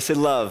love. Everybody say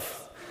love.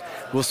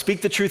 We'll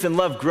speak the truth in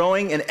love,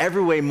 growing in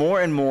every way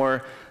more and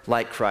more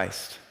like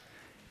Christ.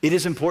 It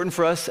is important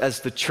for us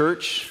as the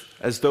church,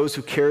 as those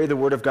who carry the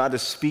word of God, to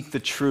speak the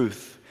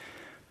truth.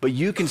 But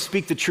you can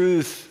speak the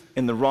truth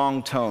in the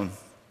wrong tone.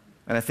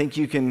 And I think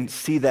you can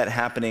see that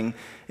happening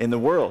in the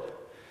world.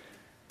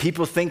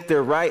 People think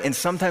they're right, and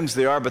sometimes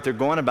they are, but they're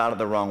going about it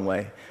the wrong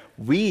way.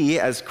 We,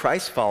 as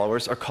Christ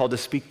followers, are called to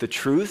speak the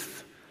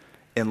truth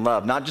in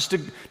love, not just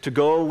to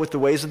go with the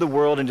ways of the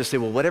world and just say,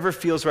 well, whatever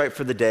feels right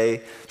for the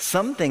day.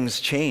 Some things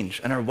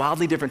change and are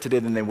wildly different today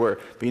than they were.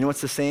 But you know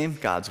what's the same?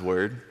 God's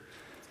word.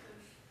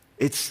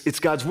 It's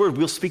God's word.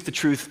 We'll speak the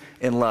truth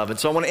in love. And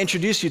so I want to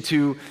introduce you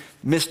to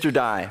Mr.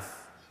 Dye.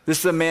 This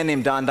is a man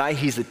named Don Dye.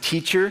 He's a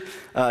teacher.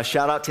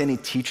 Shout out to any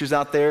teachers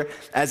out there.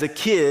 As a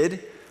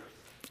kid,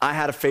 I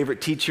had a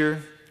favorite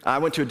teacher. I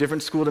went to a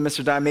different school to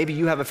Mr. Dye. Maybe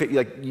you have a favorite,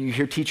 like you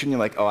hear teacher and you're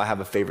like, oh, I have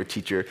a favorite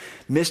teacher.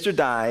 Mr.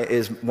 Dye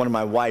is one of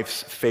my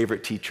wife's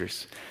favorite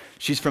teachers.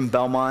 She's from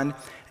Belmont.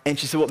 And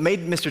she said what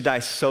made Mr. Dye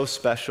so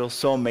special,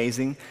 so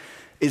amazing,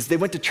 is they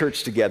went to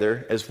church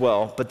together as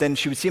well, but then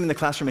she would see him in the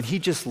classroom and he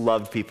just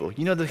loved people.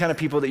 You know the kind of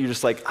people that you're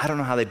just like, I don't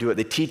know how they do it.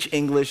 They teach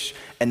English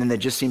and then they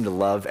just seem to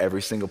love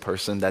every single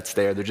person that's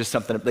there. They're just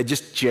something, they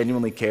just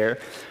genuinely care.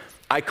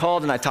 I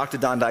called and I talked to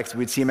Don Dye because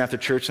we'd see him after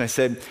church and I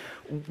said,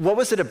 what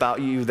was it about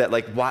you that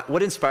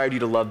what inspired you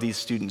to love these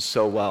students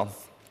so well?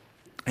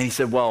 And he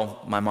said,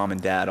 well, my mom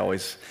and dad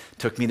always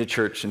took me to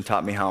church and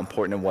taught me how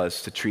important it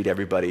was to treat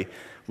everybody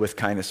with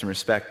kindness and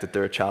respect, that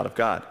they're a child of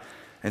God.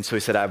 And so he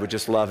said, I would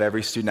just love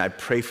every student. I'd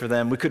pray for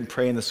them. We couldn't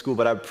pray in the school,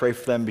 but I would pray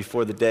for them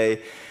before the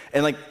day.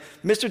 And like,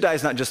 Mr. Dye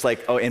is not just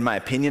like, oh, in my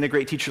opinion, a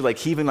great teacher. Like,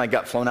 he even like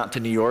got flown out to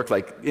New York.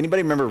 Like,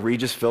 anybody remember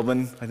Regis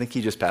Philbin? I think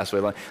he just passed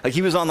away. Like,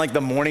 he was on like the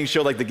morning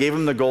show. Like, they gave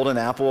him the Golden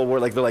Apple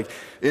Award. Like, they're like,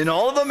 in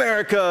all of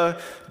America,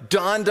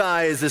 Don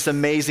Dye is this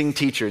amazing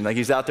teacher. And like,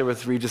 he's out there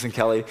with Regis and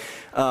Kelly.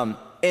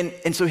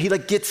 And so he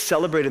like gets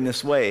celebrated in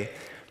this way.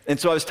 And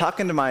so I was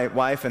talking to my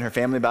wife and her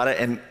family about it,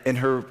 and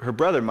her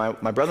brother,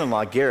 my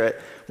brother-in-law,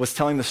 Garrett, was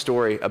telling the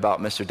story about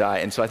Mr. Dye.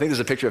 And so I think there's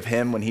a picture of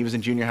him when he was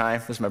in junior high.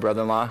 This is my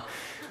brother-in-law.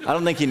 I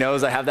don't think he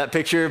knows I have that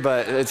picture,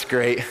 but it's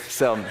great.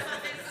 So,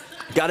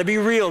 gotta be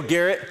real,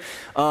 Garrett.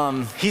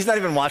 He's not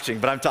even watching,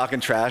 but I'm talking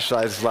trash, so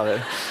I just love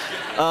it.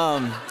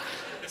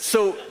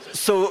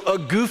 So a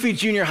goofy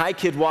junior high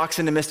kid walks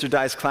into Mr.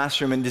 Dye's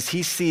classroom, and does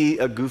he see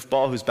a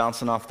goofball who's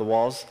bouncing off the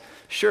walls?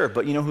 Sure,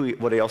 but you know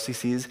what else he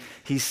sees?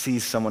 He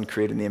sees someone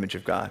created in the image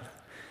of God.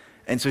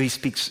 And so he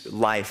speaks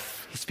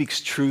life. He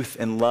speaks truth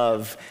and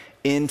love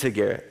into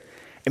Garrett.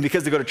 And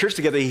because they go to church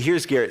together, he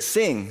hears Garrett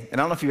sing. And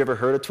I don't know if you've ever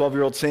heard a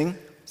 12-year-old sing.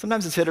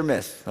 Sometimes it's hit or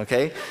miss,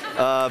 okay?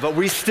 But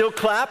we still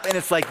clap, and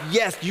it's like,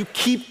 yes, you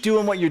keep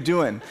doing what you're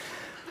doing.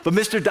 But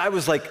Mr. Dye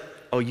was like,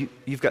 oh,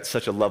 you've got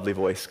such a lovely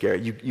voice,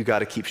 Garrett. You got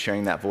to keep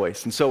sharing that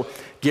voice. And so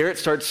Garrett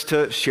starts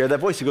to share that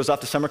voice. He goes off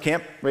to summer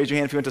camp. Raise your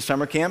hand if you went to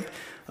summer camp.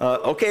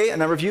 Okay, a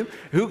number of you.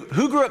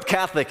 Who grew up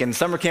Catholic and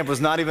summer camp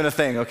was not even a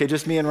thing? Okay,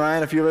 just me and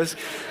Ryan, a few of us.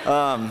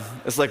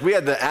 It's like we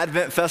had the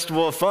Advent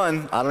Festival of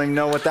Fun. I don't even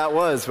know what that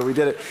was, but we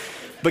did it.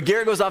 But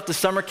Garrett goes off to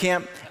summer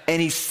camp, and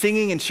he's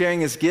singing and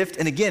sharing his gift.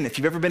 And again, if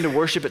you've ever been to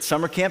worship at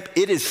summer camp,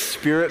 it is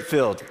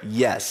spirit-filled,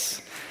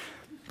 yes.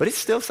 But it's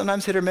still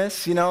sometimes hit or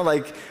miss,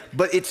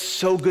 but it's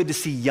so good to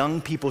see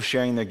young people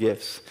sharing their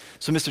gifts.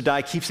 So Mr.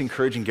 Dye keeps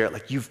encouraging Garrett,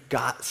 like, you've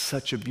got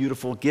such a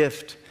beautiful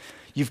gift.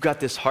 You've got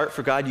this heart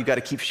for God. You got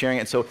to keep sharing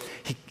it. So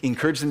he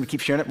encourages him to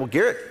keep sharing it. Well,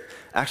 Garrett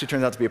actually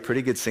turns out to be a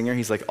pretty good singer.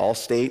 He's like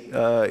all-state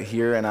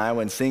here in Iowa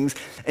and sings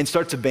and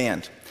starts a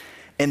band.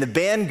 And the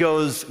band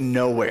goes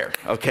nowhere,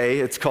 okay?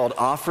 It's called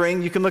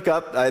Offering. You can look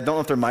up. I don't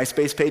know if their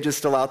MySpace page is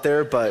still out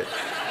there, but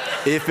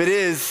if it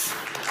is,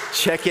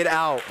 check it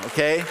out,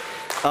 okay?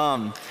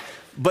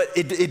 But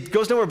it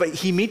goes nowhere, but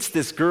he meets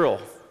this girl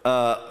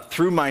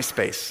through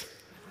MySpace.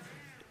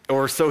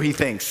 Or so he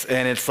thinks,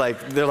 and it's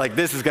like, they're like,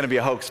 this is gonna be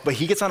a hoax. But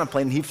he gets on a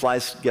plane and he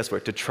flies, guess where,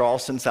 to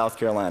Charleston, South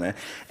Carolina,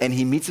 and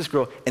he meets this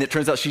girl, and it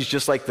turns out she's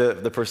just like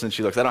the person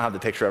she looks. I don't have the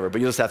picture of her, but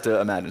you just have to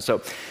imagine.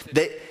 So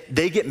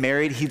they get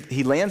married,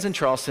 he lands in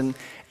Charleston,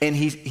 and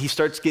he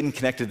starts getting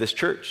connected to this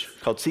church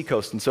called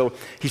Seacoast. And so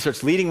he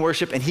starts leading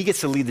worship, and he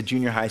gets to lead the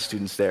junior high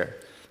students there.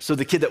 So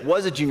the kid that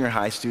was a junior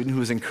high student who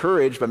was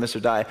encouraged by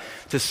Mr. Dye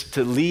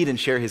to lead and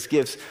share his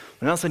gifts,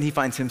 when all of a sudden he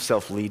finds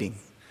himself leading.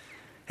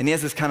 And he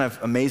has this kind of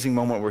amazing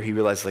moment where he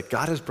realizes, like,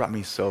 God has brought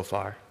me so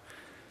far.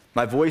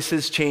 My voice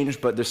has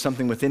changed, but there's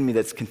something within me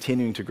that's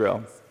continuing to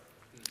grow.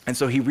 And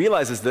so he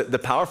realizes the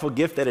powerful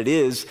gift that it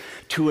is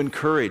to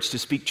encourage, to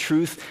speak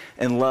truth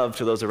and love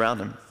to those around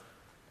him.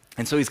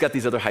 And so he's got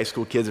these other high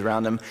school kids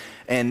around him,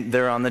 and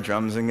they're on the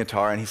drums and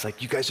guitar, and he's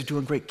like, you guys are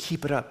doing great,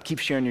 keep it up, keep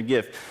sharing your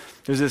gift.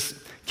 There's this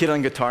kid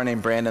on guitar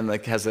named Brandon,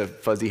 like has a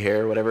fuzzy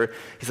hair or whatever.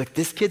 He's like,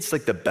 this kid's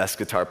like the best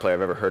guitar player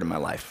I've ever heard in my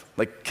life.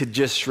 Like, could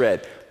just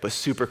shred, but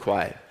super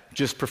quiet,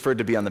 just preferred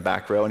to be on the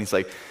back row. And he's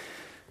like,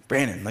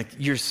 Brandon, like,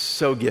 you're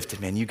so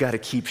gifted, man. You got to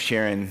keep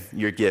sharing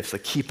your gifts,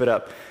 like, keep it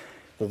up.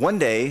 Well, one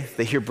day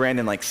they hear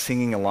Brandon like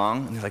singing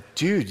along, and they're like,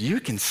 dude, you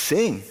can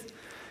sing.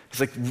 He's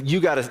like, you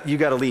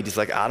gotta lead. He's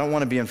like, I don't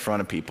want to be in front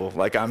of people.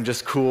 Like, I'm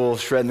just cool,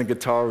 shredding the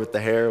guitar with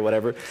the hair or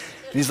whatever.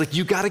 And he's like,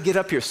 you gotta get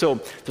up here. So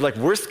they're like,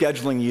 we're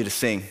scheduling you to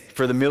sing.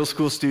 For the middle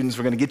school students,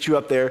 we're gonna get you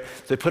up there.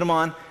 So they put him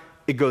on.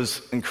 It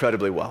goes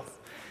incredibly well.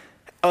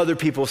 Other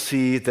people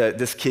see that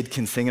this kid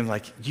can sing and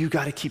like, you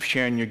gotta keep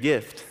sharing your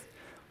gift.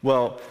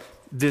 Well,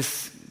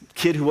 this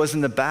kid who was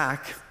in the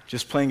back,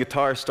 just playing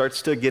guitar,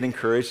 starts to get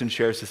encouraged and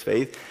shares his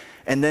faith,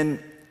 and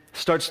then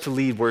starts to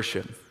lead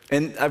worship.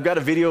 And I've got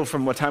a video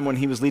from one time when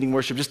he was leading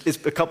worship,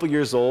 it's a couple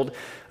years old,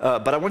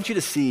 but I want you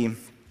to see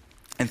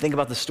and think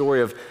about the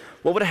story of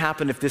what would have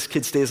happened if this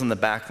kid stays on the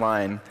back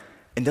line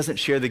and doesn't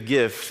share the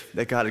gift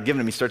that God had given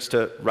him. He starts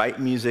to write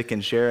music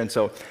and share, and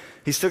so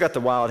he's still got the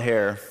wild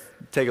hair.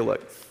 Take a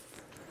look.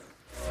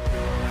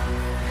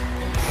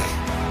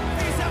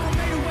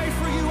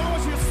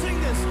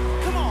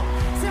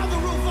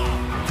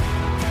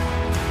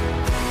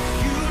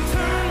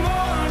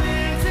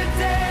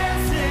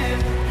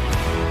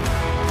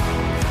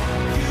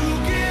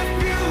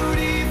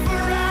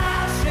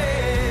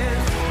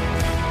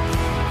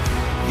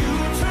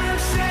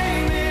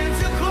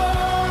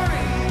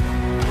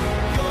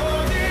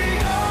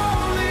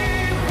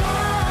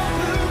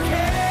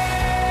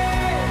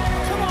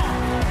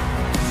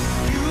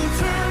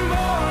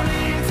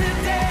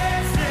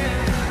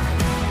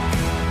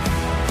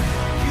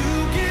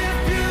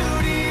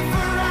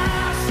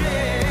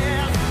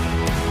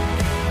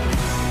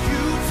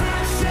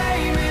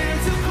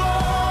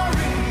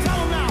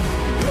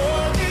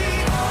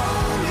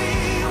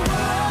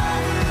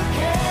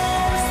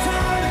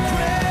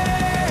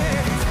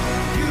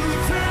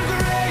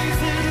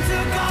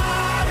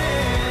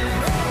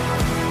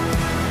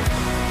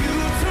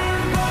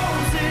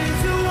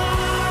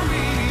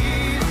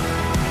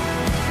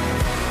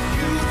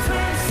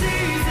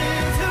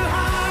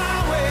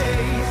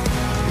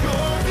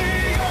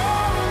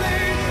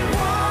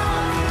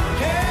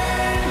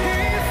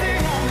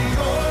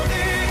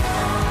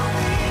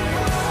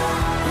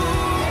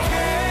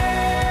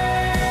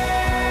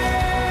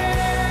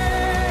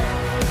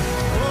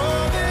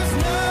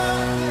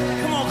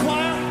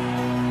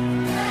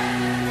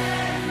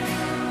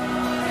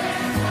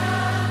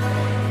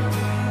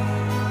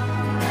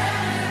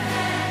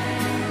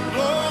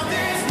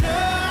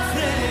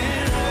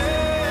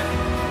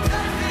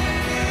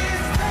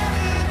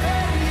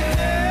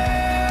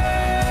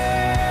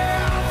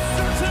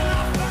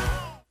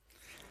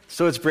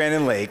 So it's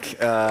Brandon Lake,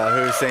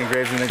 who sang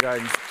Graves in the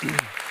Garden.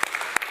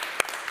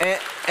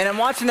 And I'm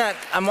watching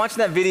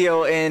that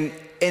video, and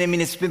I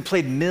mean, it's been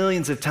played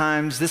millions of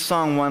times. This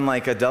song won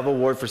like a Dove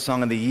Award for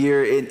Song of the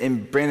Year,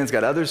 and Brandon's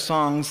got other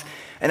songs.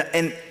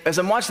 And as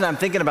I'm watching that, I'm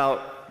thinking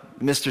about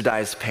Mr.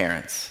 Dye's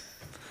parents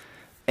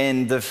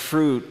and the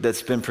fruit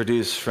that's been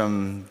produced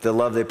from the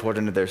love they poured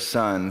into their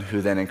son, who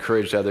then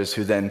encouraged others,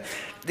 who then,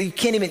 you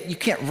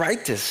can't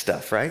write this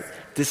stuff, right?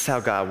 This is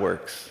how God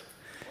works.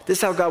 This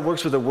is how God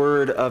works with a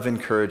word of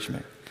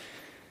encouragement.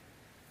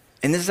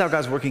 And this is how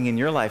God's working in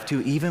your life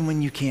too, even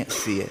when you can't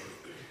see it.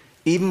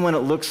 Even when it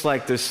looks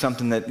like there's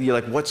something that you're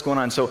like, what's going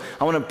on? So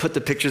I want to put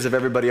the pictures of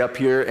everybody up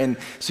here. And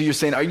so you're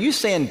saying, are you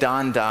saying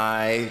Don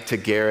Dye to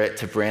Garrett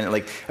to Brandon?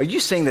 Like, are you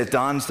saying that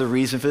Don's the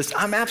reason for this?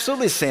 I'm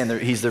absolutely saying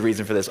that he's the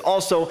reason for this.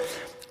 Also,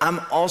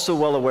 I'm also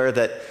well aware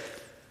that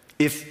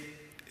if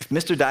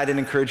Mr. Dye didn't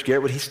encourage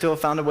Garrett, would he still have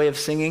found a way of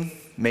singing?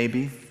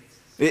 Maybe.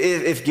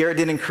 If Garrett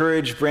didn't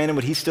encourage Brandon,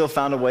 would he still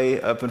found a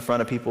way up in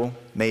front of people?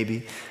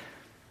 Maybe.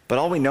 But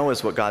all we know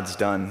is what God's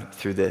done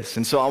through this.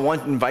 And so I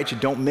want to invite you,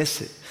 don't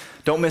miss it.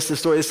 Don't miss the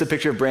story. This is a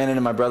picture of Brandon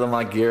and my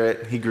brother-in-law,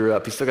 Garrett. He grew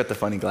up. He's still got the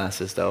funny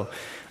glasses, though,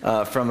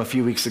 from a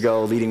few weeks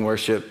ago, leading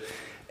worship.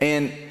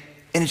 And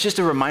it's just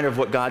a reminder of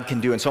what God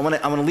can do. And so I'm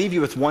going to leave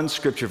you with one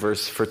scripture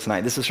verse for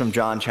tonight. This is from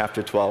John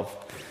chapter 12.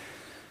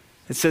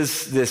 It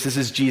says this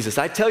is Jesus.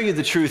 I tell you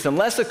the truth,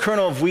 unless a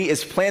kernel of wheat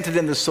is planted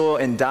in the soil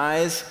and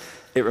dies,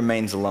 it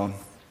remains alone.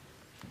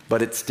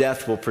 But its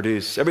death will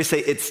produce. Everybody say,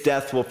 its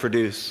death will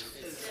produce.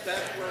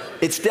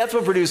 Its death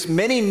will produce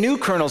many new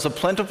kernels, a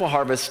plentiful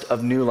harvest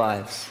of new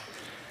lives.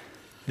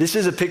 This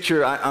is a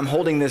picture. I'm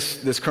holding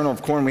this kernel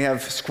of corn. We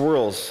have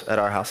squirrels at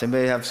our house.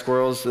 Anybody have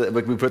squirrels?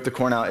 We put the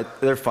corn out.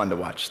 They're fun to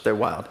watch. They're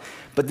wild.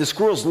 But the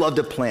squirrels love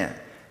to plant.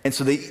 And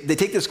so they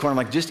take this corn. I'm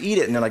like, just eat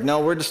it. And they're like, no,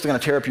 we're just going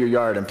to tear up your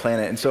yard and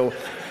plant it. And so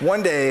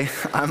one day,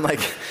 I'm like,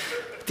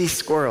 these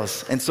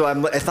squirrels. And so I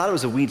thought it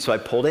was a weed, so I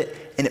pulled it.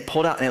 And it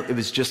pulled out, and it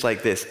was just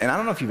like this. And I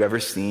don't know if you've ever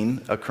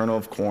seen a kernel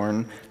of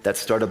corn that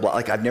started,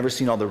 like I've never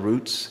seen all the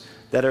roots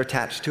that are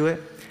attached to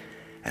it.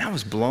 And I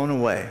was blown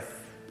away.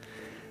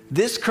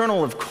 This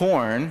kernel of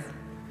corn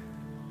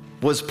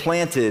was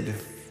planted,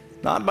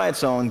 not by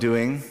its own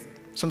doing.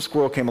 Some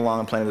squirrel came along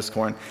and planted this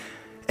corn.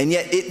 And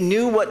yet it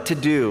knew what to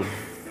do.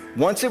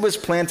 Once it was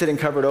planted and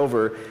covered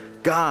over,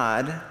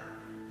 God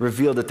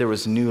revealed that there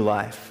was new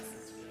life.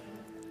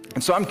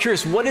 And so I'm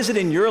curious, what is it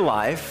in your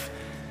life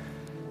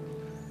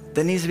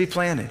that needs to be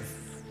planted?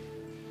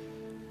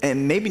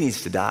 And maybe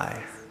needs to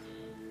die.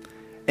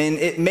 And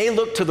it may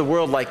look to the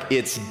world like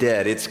it's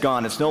dead, it's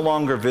gone, it's no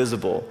longer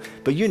visible.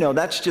 But you know,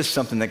 that's just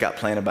something that got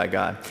planted by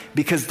God.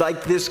 Because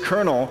like this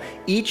kernel,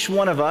 each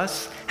one of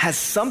us has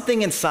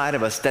something inside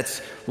of us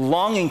that's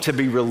longing to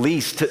be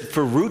released,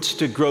 for roots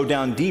to grow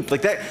down deep.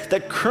 Like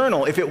that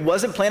kernel, if it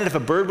wasn't planted, if a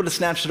bird would have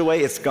snatched it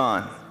away, it's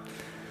gone.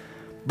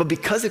 But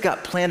because it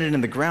got planted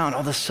in the ground,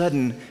 all of a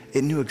sudden,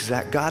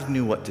 God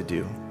knew what to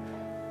do.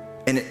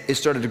 And it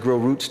started to grow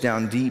roots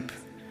down deep,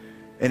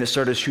 and it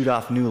started to shoot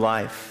off new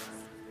life.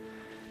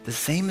 The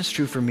same is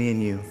true for me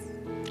and you.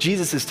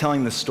 Jesus is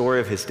telling the story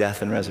of his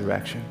death and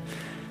resurrection,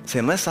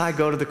 saying, unless I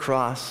go to the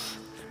cross,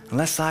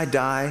 unless I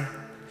die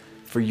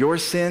for your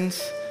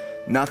sins,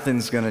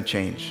 nothing's gonna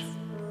change.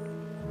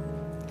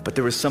 But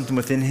there was something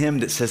within him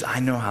that says,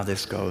 I know how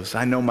this goes.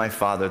 I know my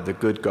Father, the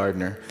good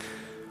gardener.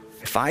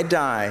 If I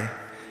die,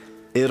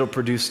 it'll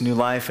produce new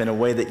life in a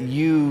way that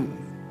you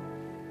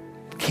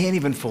can't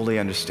even fully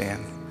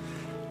understand,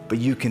 but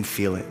you can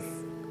feel it.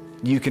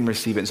 You can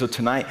receive it. And so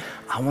tonight,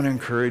 I want to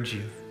encourage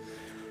you.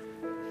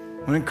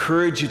 I want to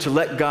encourage you to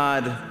let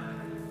God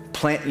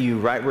plant you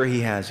right where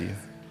he has you.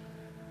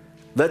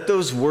 Let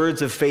those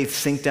words of faith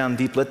sink down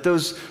deep. Let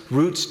those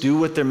roots do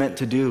what they're meant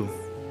to do.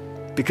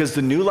 Because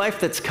the new life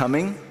that's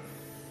coming,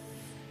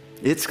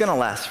 it's going to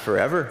last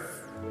forever.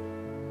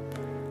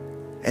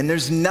 And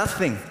there's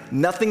nothing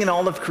in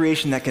all of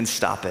creation that can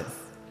stop it.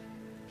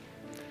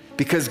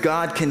 Because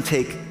God can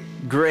take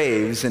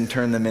graves and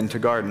turn them into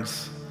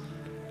gardens.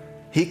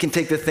 He can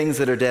take the things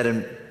that are dead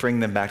and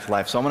bring them back to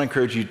life. So I want to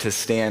encourage you to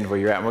stand where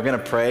you're at. And we're going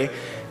to pray,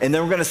 and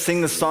then we're going to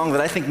sing the song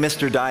that I think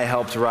Mr. Dye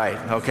helped write.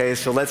 Okay,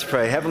 so let's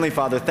pray. Heavenly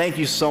Father, thank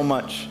you so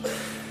much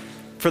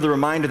for the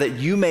reminder that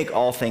you make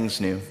all things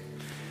new,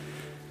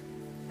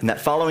 and that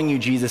following you,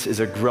 Jesus, is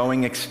a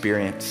growing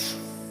experience.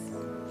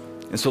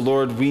 And so,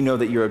 Lord, we know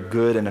that you're a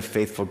good and a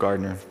faithful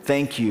gardener.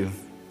 Thank you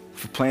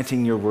for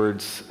planting your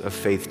words of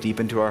faith deep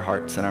into our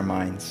hearts and our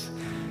minds.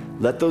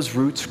 Let those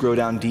roots grow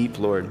down deep,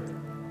 Lord.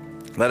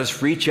 Let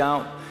us reach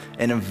out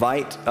and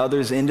invite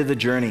others into the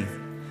journey.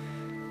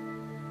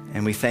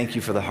 And we thank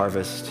you for the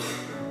harvest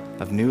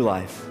of new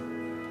life.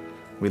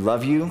 We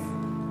love you.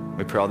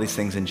 We pray all these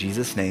things in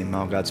Jesus' name.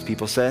 All God's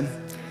people said,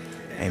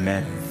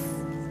 amen.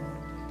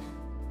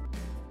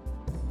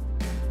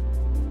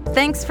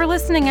 Thanks for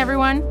listening,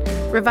 everyone.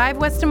 Revive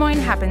West Des Moines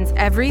happens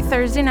every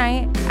Thursday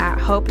night at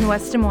Hope in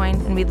West Des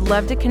Moines, and we'd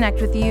love to connect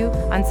with you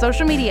on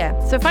social media.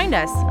 So find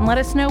us and let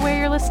us know where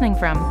you're listening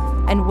from.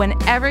 And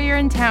whenever you're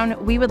in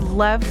town, we would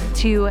love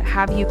to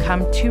have you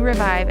come to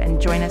Revive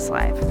and join us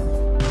live.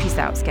 Peace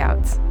out,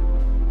 Scouts.